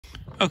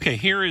Okay,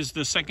 here is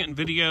the second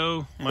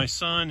video. My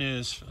son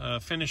is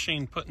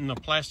finishing putting the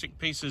plastic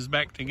pieces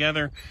back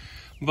together,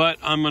 but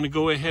I'm going to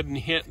go ahead and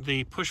hit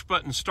the push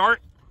button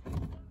start.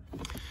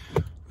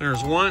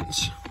 There's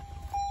once,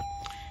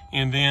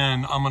 and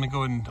then I'm going to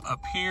go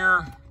up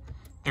here.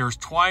 There's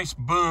twice.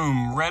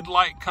 Boom, red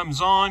light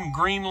comes on,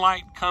 green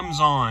light comes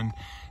on.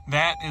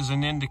 That is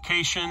an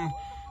indication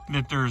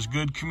that there's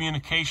good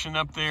communication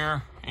up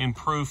there and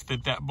proof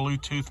that that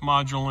Bluetooth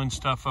module and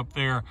stuff up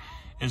there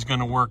is going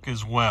to work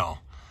as well.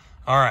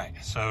 All right,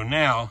 so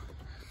now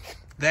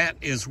that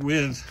is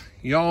with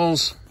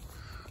y'all's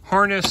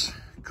harness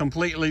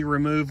completely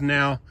removed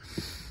now.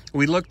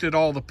 We looked at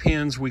all the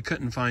pins. We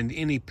couldn't find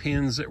any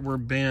pins that were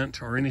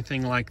bent or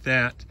anything like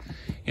that.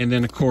 And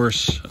then, of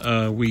course,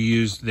 we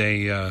used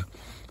a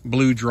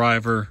blue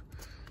driver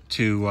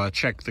to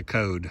check the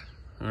code.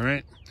 All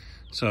right,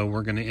 so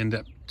we're going to end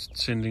up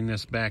sending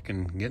this back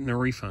and getting a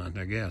refund,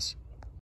 I guess.